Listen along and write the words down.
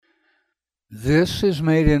This is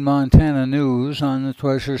Made in Montana News on the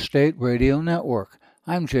Treasure State Radio Network.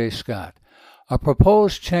 I'm Jay Scott. A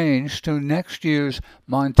proposed change to next year's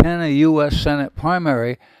Montana U.S. Senate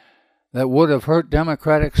primary that would have hurt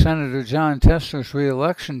Democratic Senator Jon Tester's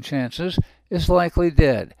re-election chances is likely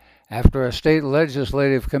dead after a state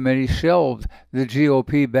legislative committee shelved the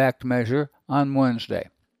GOP-backed measure on Wednesday.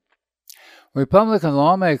 Republican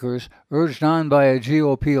lawmakers, urged on by a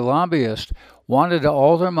GOP lobbyist, wanted to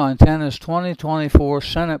alter Montana's 2024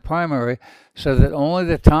 Senate primary so that only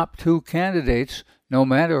the top two candidates, no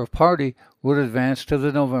matter of party, would advance to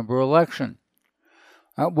the November election.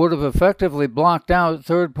 That would have effectively blocked out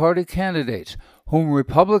third-party candidates, whom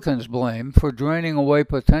Republicans blame for draining away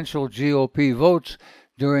potential GOP votes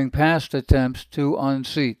during past attempts to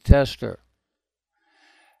unseat Tester.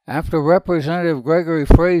 After Representative Gregory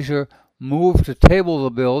Frazier moved to table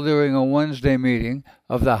the bill during a Wednesday meeting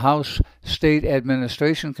of the House State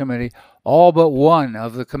Administration Committee, all but one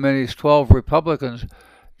of the committee's 12 Republicans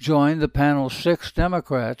joined the panel's 6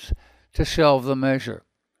 Democrats to shelve the measure.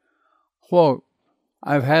 Quote,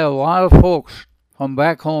 "I've had a lot of folks from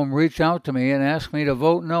back home reach out to me and ask me to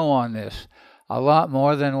vote no on this, a lot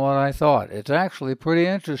more than what I thought. It's actually pretty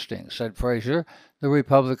interesting," said Frazier, the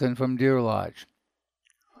Republican from Deer Lodge.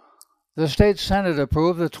 The state Senate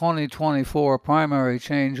approved the 2024 primary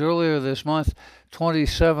change earlier this month,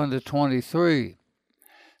 27 to 23.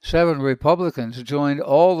 7 Republicans joined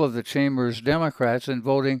all of the chamber's Democrats in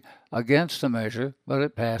voting against the measure, but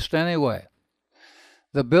it passed anyway.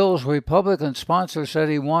 The bill's Republican sponsor said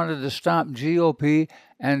he wanted to stop GOP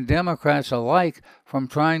and Democrats alike from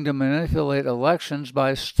trying to manipulate elections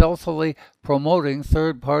by stealthily promoting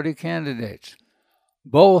third-party candidates.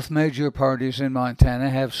 Both major parties in Montana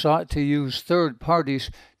have sought to use third parties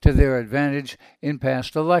to their advantage in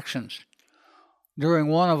past elections. During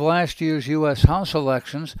one of last year's U.S. House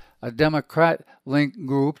elections, a Democrat-linked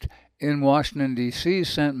group in Washington, D.C.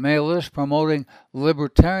 sent mailers promoting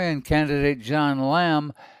Libertarian candidate John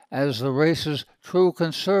Lamb as the race's true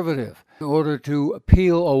conservative in order to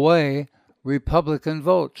peel away Republican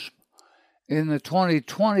votes. In the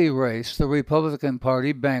 2020 race, the Republican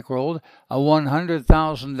Party bankrolled a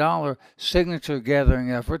 $100,000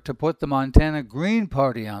 signature-gathering effort to put the Montana Green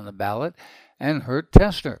Party on the ballot and hurt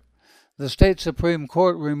Tester. The state Supreme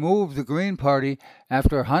Court removed the Green Party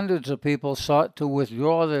after hundreds of people sought to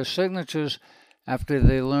withdraw their signatures after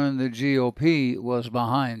they learned the GOP was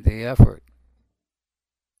behind the effort.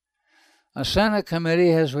 A Senate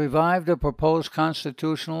committee has revived a proposed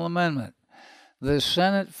constitutional amendment. The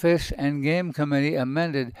Senate Fish and Game Committee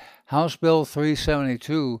amended House Bill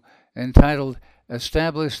 372, entitled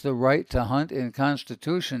 "Establish the Right to Hunt in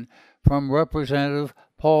Constitution," from Representative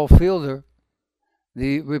Paul Fielder,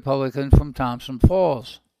 the Republican from Thompson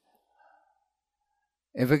Falls.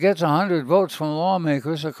 If it gets 100 votes from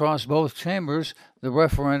lawmakers across both chambers, the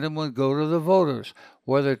referendum would go to the voters,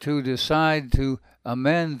 whether to decide to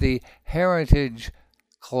amend the Heritage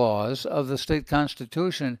Clause of the state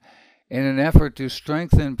constitution in an effort to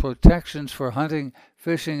strengthen protections for hunting,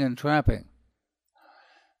 fishing, and trapping.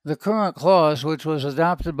 The current clause, which was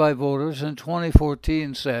adopted by voters in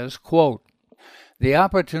 2014, says, quote, "The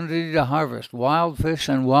opportunity to harvest wild fish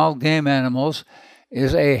and wild game animals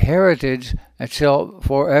is a heritage that shall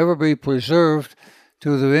forever be preserved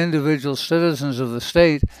to the individual citizens of the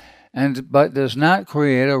state, but does not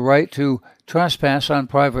create a right to trespass on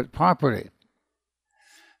private property."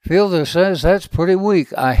 Fielder says that's pretty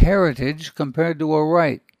weak, a heritage compared to a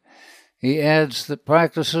right. He adds that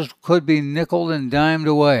practices could be nickeled and dimed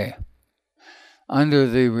away. Under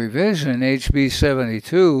the revision, HB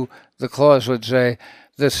 72, the clause would say,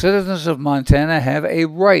 "The citizens of Montana have a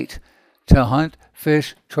right to hunt,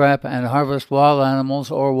 fish, trap, and harvest wild animals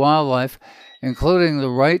or wildlife, including the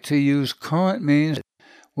right to use current means,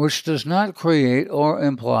 which does not create or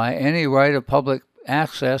imply any right of public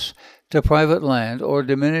access to private land or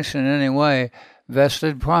diminish in any way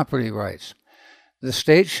vested property rights. The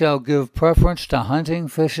state shall give preference to hunting,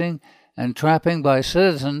 fishing, and trapping by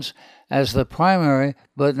citizens as the primary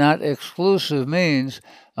but not exclusive means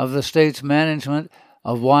of the state's management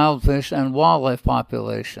of wild fish and wildlife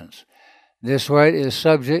populations. This right is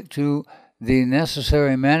subject to the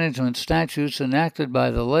necessary management statutes enacted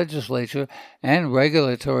by the legislature and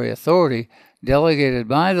regulatory authority delegated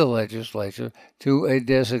by the legislature to a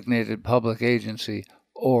designated public agency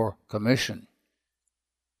or commission."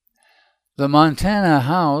 The Montana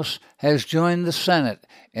House has joined the Senate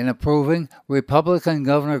in approving Republican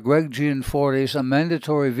Governor Greg Gianforte's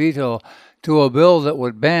amendatory veto to a bill that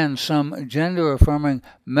would ban some gender-affirming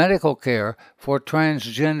medical care for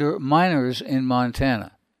transgender minors in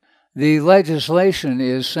Montana. The legislation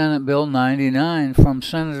is Senate Bill 99 from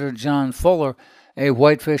Senator John Fuller, a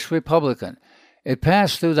Whitefish Republican. It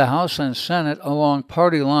passed through the House and Senate along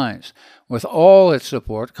party lines, with all its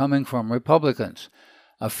support coming from Republicans.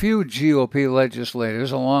 A few GOP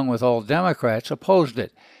legislators, along with all Democrats, opposed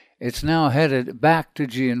it. It's now headed back to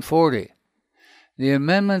Gianforte. The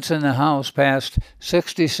amendments in the House passed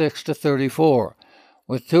 66 to 34,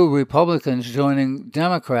 with 2 Republicans joining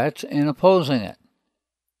Democrats in opposing it.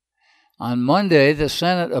 On Monday, the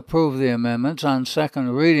Senate approved the amendments on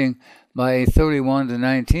second reading by a 31 to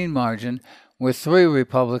 19 margin, with 3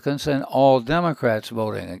 Republicans and all Democrats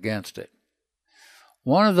voting against it.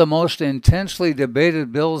 One of the most intensely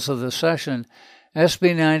debated bills of the session,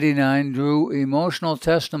 SB 99 drew emotional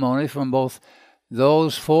testimony from both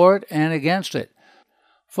those for it and against it.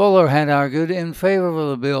 Fuller had argued in favor of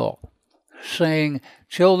the bill, saying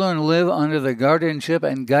children live under the guardianship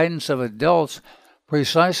and guidance of adults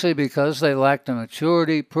precisely because they lack the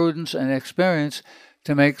maturity, prudence, and experience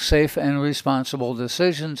to make safe and responsible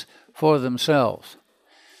decisions for themselves.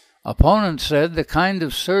 Opponents said the kind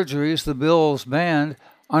of surgeries the bills banned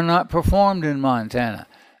are not performed in Montana,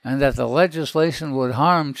 and that the legislation would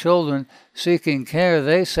harm children seeking care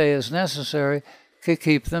they say is necessary to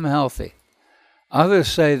keep them healthy. Others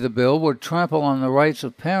say the bill would trample on the rights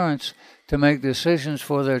of parents to make decisions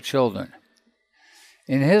for their children.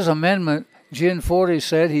 In his amendment, Gianforte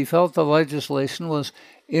said he felt the legislation was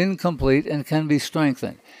incomplete and can be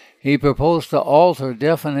strengthened. He proposed to alter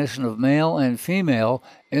definition of male and female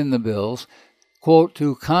in the bills, quote,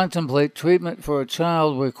 to contemplate treatment for a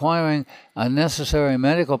child requiring a necessary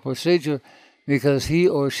medical procedure because he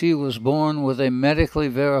or she was born with a medically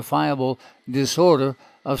verifiable disorder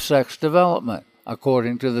of sex development,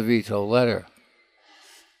 according to the veto letter.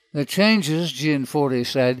 The changes, Gianforte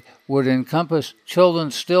said, would encompass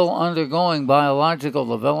children still undergoing biological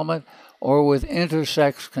development or with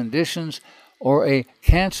intersex conditions or a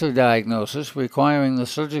cancer diagnosis requiring the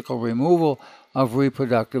surgical removal of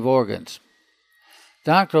reproductive organs.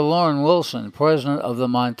 Dr. Lauren Wilson, president of the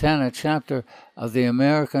Montana chapter of the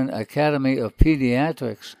American Academy of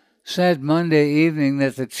Pediatrics, said Monday evening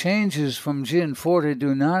that the changes from Gianforte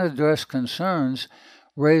do not address concerns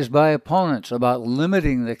raised by opponents about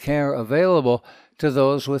limiting the care available to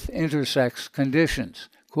those with intersex conditions.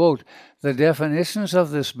 Quote, the definitions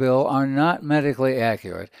of this bill are not medically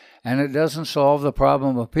accurate, and it doesn't solve the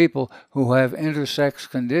problem of people who have intersex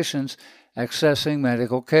conditions accessing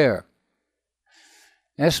medical care.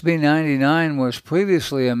 SB 99 was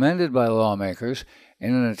previously amended by lawmakers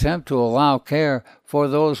in an attempt to allow care for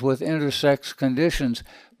those with intersex conditions,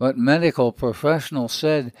 but medical professionals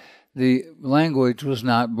said the language was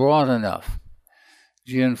not broad enough.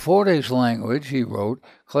 Gianforte's language, he wrote,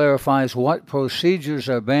 clarifies what procedures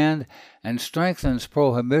are banned and strengthens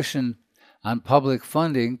prohibition on public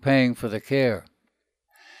funding paying for the care.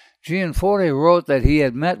 Gianforte wrote that he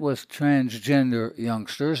had met with transgender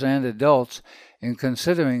youngsters and adults in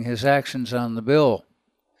considering his actions on the bill.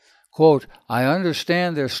 Quote, I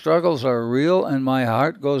understand their struggles are real and my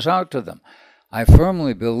heart goes out to them. I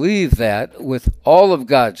firmly believe that, with all of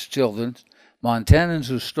God's children, Montanans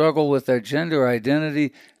who struggle with their gender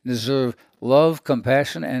identity deserve love,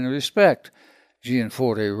 compassion, and respect,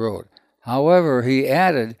 Gianforte wrote. However, he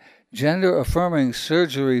added, gender-affirming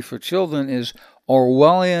surgery for children is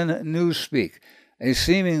Orwellian newspeak, a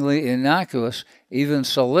seemingly innocuous, even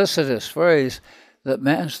solicitous phrase that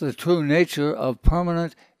masks the true nature of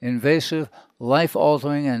permanent, invasive,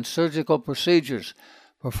 life-altering, and surgical procedures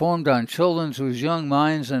performed on children whose young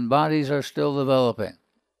minds and bodies are still developing.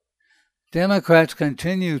 Democrats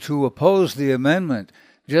continue to oppose the amendment,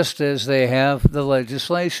 just as they have the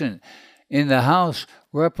legislation. In the House,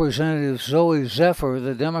 Representative Zoe Zephyr,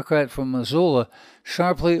 the Democrat from Missoula,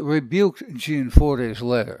 sharply rebuked Gianforte's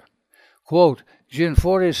letter. Quote,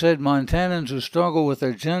 Gianforte said Montanans who struggle with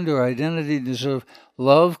their gender identity deserve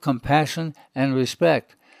love, compassion, and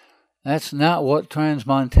respect. That's not what trans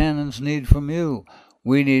Montanans need from you.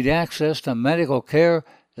 We need access to medical care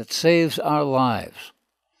that saves our lives.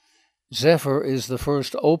 Zephyr is the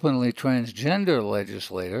first openly transgender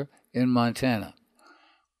legislator in Montana.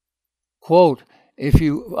 Quote, if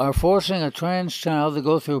you are forcing a trans child to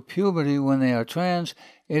go through puberty when they are trans,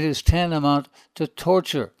 it is tantamount to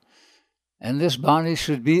torture, and this body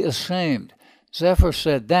should be ashamed. Zephyr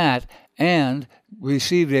said that and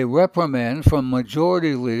received a reprimand from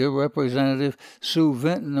Majority Leader Representative Sue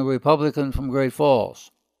Vinton, a Republican from Great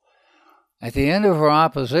Falls. At the end of her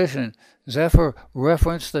opposition, Zephyr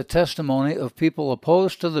referenced the testimony of people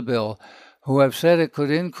opposed to the bill who have said it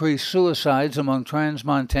could increase suicides among trans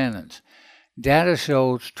Montanans. Data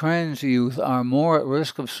shows trans youth are more at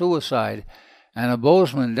risk of suicide, and a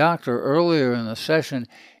Bozeman doctor earlier in the session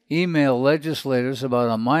emailed legislators about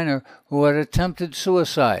a minor who had attempted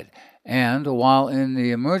suicide and, while in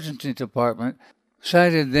the emergency department,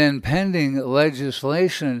 cited then pending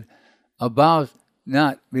legislation about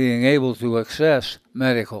not being able to access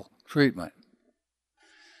medical treatment.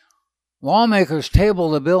 Lawmakers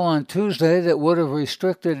tabled a bill on Tuesday that would have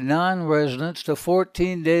restricted non-residents to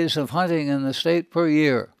 14 days of hunting in the state per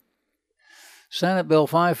year. Senate Bill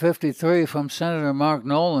 553 from Senator Mark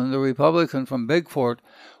Nolan, the Republican from Bigfort,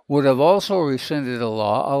 would have also rescinded a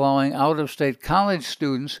law allowing out-of-state college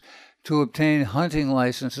students to obtain hunting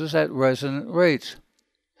licenses at resident rates.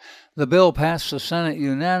 The bill passed the Senate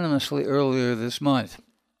unanimously earlier this month.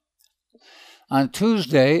 On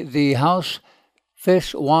Tuesday, the House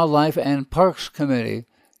Fish, Wildlife, and Parks Committee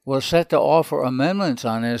was set to offer amendments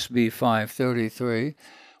on SB 533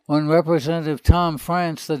 when Representative Tom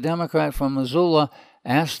France, the Democrat from Missoula,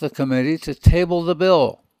 asked the committee to table the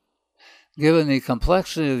bill. Given the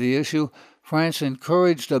complexity of the issue, France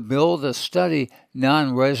encouraged a bill to study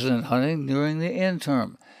non-resident hunting during the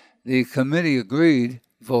interim. The committee agreed,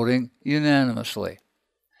 voting unanimously.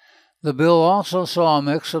 The bill also saw a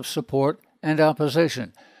mix of support and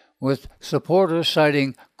opposition, with supporters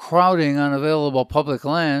citing crowding on available public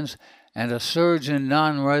lands and a surge in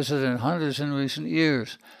non-resident hunters in recent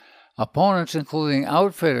years. Opponents, including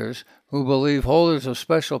outfitters who believe holders of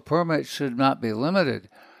special permits should not be limited,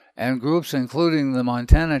 and groups including the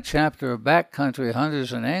Montana chapter of Backcountry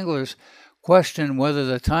Hunters and Anglers, question whether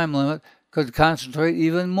the time limit could concentrate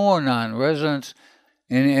even more non-residents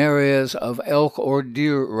in areas of elk or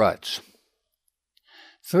deer ruts.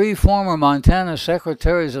 3 former Montana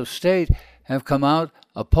secretaries of state have come out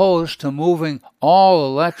opposed to moving all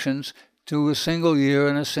elections to a single year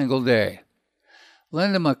and a single day.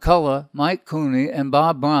 Linda McCullough, Mike Cooney, and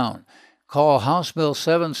Bob Brown call House Bill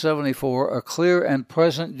 774 a clear and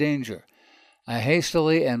present danger, a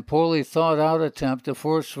hastily and poorly thought-out attempt to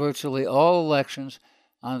force virtually all elections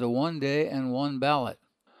onto one day and one ballot.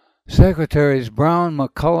 Secretaries Brown,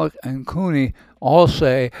 McCullough, and Cooney all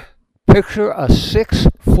say, picture a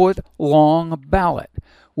 6-foot-long ballot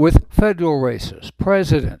with federal races,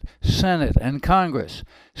 president, Senate, and Congress,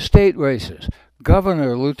 state races,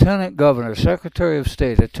 governor, lieutenant governor, secretary of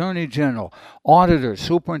state, attorney general, auditor,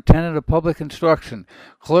 superintendent of public instruction,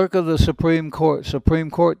 clerk of the Supreme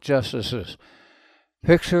Court justices.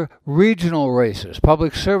 Picture regional races,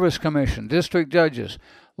 public service commission, district judges,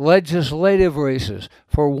 legislative races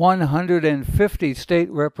for 150 state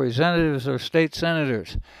representatives or state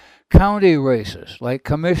senators, county races like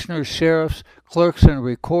commissioners, sheriffs, clerks, and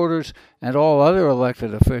recorders, and all other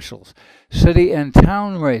elected officials, city and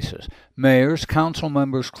town races, mayors, council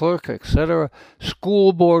members, clerk, etc.,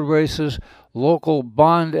 school board races, local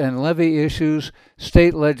bond and levy issues,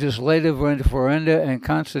 state legislative referenda and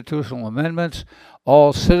constitutional amendments,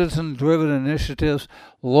 all citizen-driven initiatives,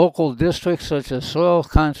 local districts such as soil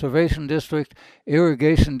conservation district,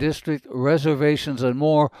 irrigation district, reservations, and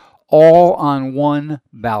more, all on one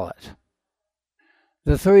ballot.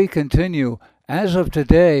 The 3 continue. As of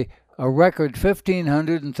today, a record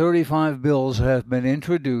 1,535 bills have been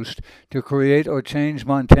introduced to create or change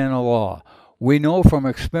Montana law. We know from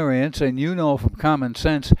experience, and you know from common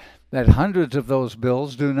sense, that hundreds of those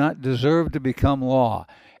bills do not deserve to become law.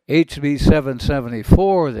 HB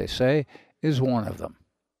 774, they say, is one of them.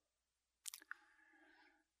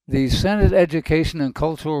 The Senate Education and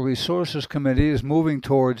Cultural Resources Committee is moving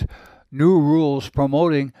towards new rules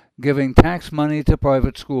promoting giving tax money to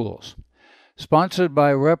private schools. Sponsored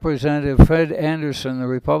by Representative Fred Anderson, the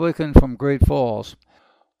Republican from Great Falls,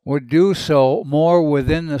 would do so more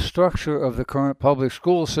within the structure of the current public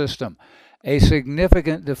school system, a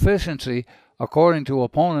significant deficiency according to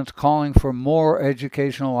opponents calling for more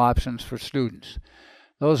educational options for students.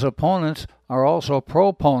 Those opponents are also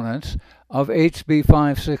proponents of HB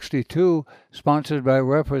 562, sponsored by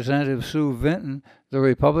Representative Sue Vinton, the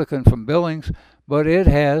Republican from Billings, but it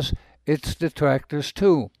has its detractors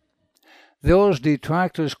too. Those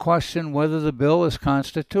detractors question whether the bill is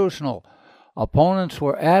constitutional. Opponents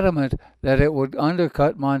were adamant that it would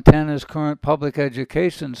undercut Montana's current public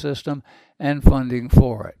education system and funding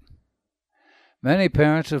for it. Many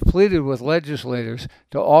parents have pleaded with legislators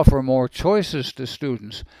to offer more choices to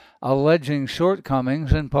students, alleging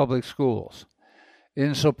shortcomings in public schools.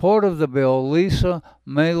 In support of the bill, Lisa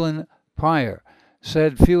Malin Pryor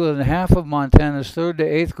said fewer than half of Montana's 3rd to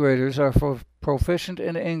 8th graders are proficient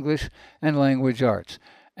in English and language arts,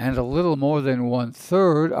 and a little more than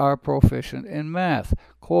 1/3 are proficient in math.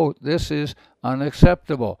 Quote, "This is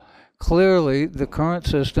unacceptable." Clearly, the current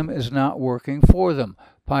system is not working for them,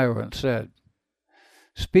 Pyron said.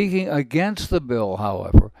 Speaking against the bill,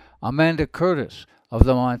 however, Amanda Curtis of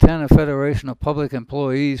the Montana Federation of Public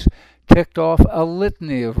Employees ticked off a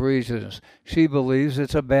litany of reasons she believes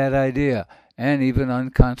it's a bad idea and even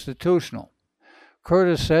unconstitutional.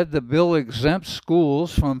 Curtis said the bill exempts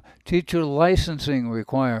schools from teacher licensing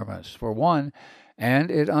requirements, for one,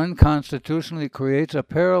 and it unconstitutionally creates a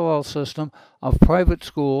parallel system of private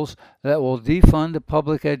schools that will defund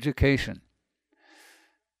public education.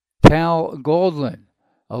 Tal Goldlin,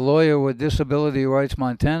 a lawyer with Disability Rights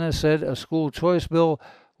Montana, said a school choice bill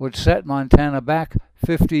would set Montana back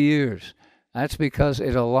 50 years. That's because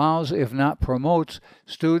it allows, if not promotes,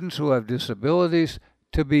 students who have disabilities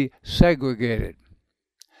to be segregated.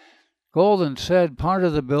 Golden said part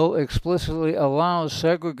of the bill explicitly allows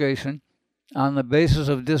segregation on the basis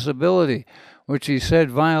of disability, which he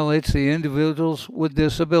said violates the Individuals with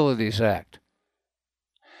Disabilities Act.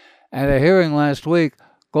 At a hearing last week,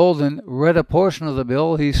 Golden read a portion of the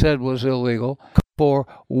bill he said was illegal for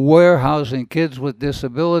warehousing kids with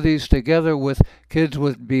disabilities together with kids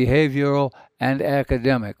with behavioral and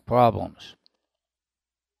academic problems.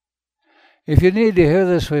 If you need to hear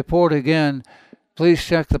this report again, please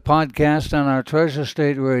check the podcast on our Treasure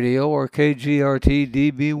State Radio or KGRT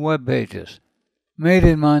DB web pages. Made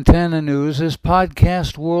in Montana News is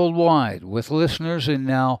podcast worldwide with listeners in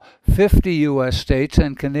now 50 U.S. states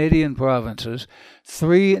and Canadian provinces,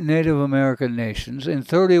 3 Native American nations, in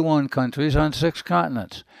 31 countries on 6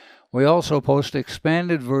 continents. We also post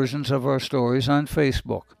expanded versions of our stories on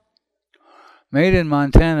Facebook. Made in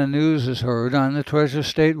Montana News is heard on the Treasure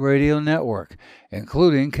State Radio Network,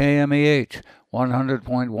 including KMEH,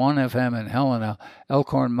 100.1 FM in Helena,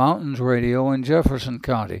 Elkhorn Mountains Radio in Jefferson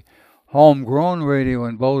County, Homegrown Radio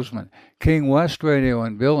in Bozeman, King West Radio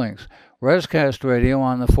in Billings, Rescast Radio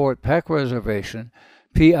on the Fort Peck Reservation,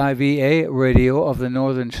 PIVA Radio of the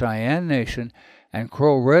Northern Cheyenne Nation, and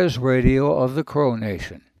Crow Res Radio of the Crow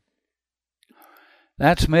Nation.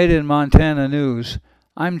 That's Made in Montana News.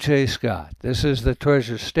 I'm Jay Scott. This is the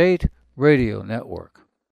Treasure State Radio Network.